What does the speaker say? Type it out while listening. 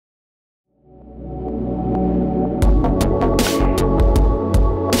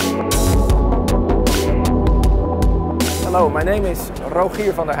Hello, my name is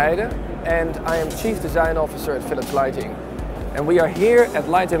Rogier van der Heide and I am Chief Design Officer at Philips Lighting. And we are here at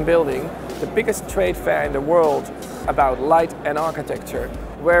Light + Building, the biggest trade fair in the world about light and architecture,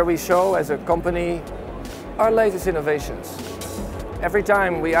 where we show as a company our latest innovations. Every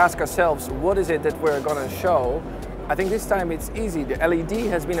time we ask ourselves, what is it that we're going to show? I think this time it's easy. The LED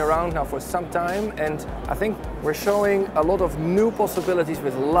has been around now for some time and I think we're showing a lot of new possibilities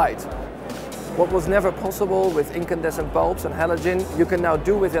with light. What was never possible with incandescent bulbs and halogen, you can now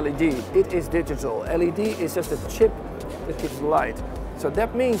do with LED. It is digital. LED is just a chip that gives light. So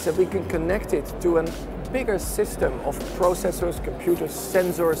that means that we can connect it to a bigger system of processors, computers,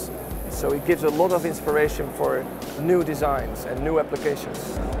 sensors. So it gives a lot of inspiration for new designs and new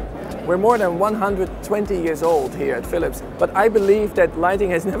applications. We're more than 120 years old here at Philips, but I believe that lighting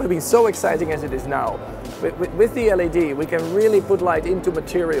has never been so exciting as it is now. With the LED, we can really put light into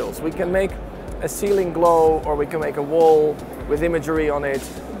materials. We can make a ceiling glow, or we can make a wall with imagery on it,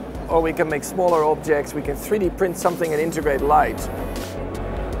 or we can make smaller objects. We can 3D print something and integrate light.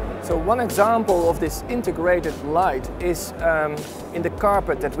 So one example of this integrated light is in the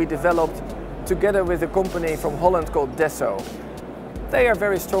carpet that we developed together with a company from Holland called Dezeen. They are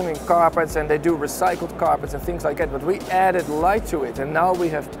very strong in carpets and they do recycled carpets and things like that, but we added light to it and now we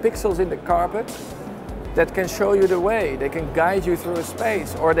have pixels in the carpet that can show you the way. They can guide you through a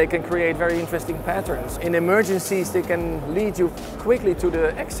space, or they can create very interesting patterns. In emergencies, they can lead you quickly to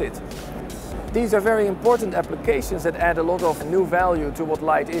the exit. These are very important applications that add a lot of new value to what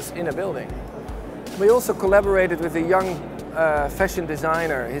light is in a building. We also collaborated with a young fashion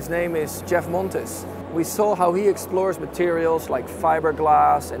designer. His name is Jeff Montes. We saw how he explores materials like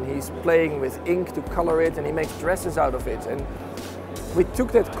fiberglass, and he's playing with ink to color it, and he makes dresses out of it. And we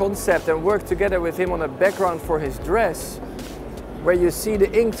took that concept and worked together with him on a background for his dress, where you see the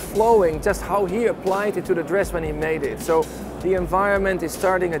ink flowing, just how he applied it to the dress when he made it. So the environment is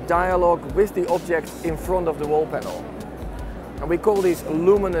starting a dialogue with the object in front of the wall panel. And we call these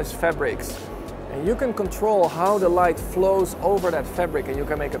luminous fabrics. And you can control how the light flows over that fabric, and you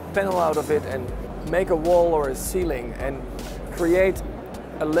can make a panel out of it and make a wall or a ceiling and create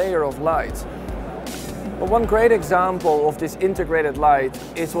a layer of light. But one great example of this integrated light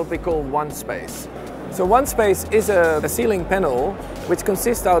is what we call One Space. So One Space is a ceiling panel which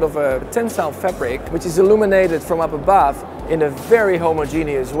consists out of a tensile fabric which is illuminated from up above in a very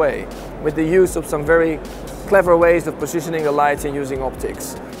homogeneous way, with the use of some very clever ways of positioning the lights and using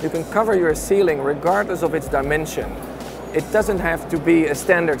optics. You can cover your ceiling regardless of its dimension. It doesn't have to be a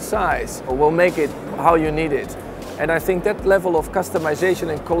standard size, or we'll make it how you need it. And I think that level of customization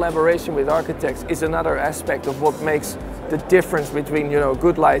and collaboration with architects is another aspect of what makes the difference between,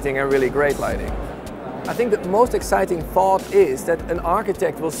 good lighting and really great lighting. I think the most exciting thought is that an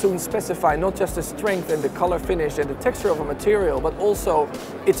architect will soon specify not just the strength and the color finish and the texture of a material, but also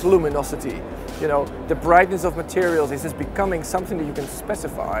its luminosity. The brightness of materials is just becoming something that you can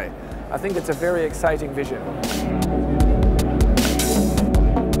specify. I think it's a very exciting vision.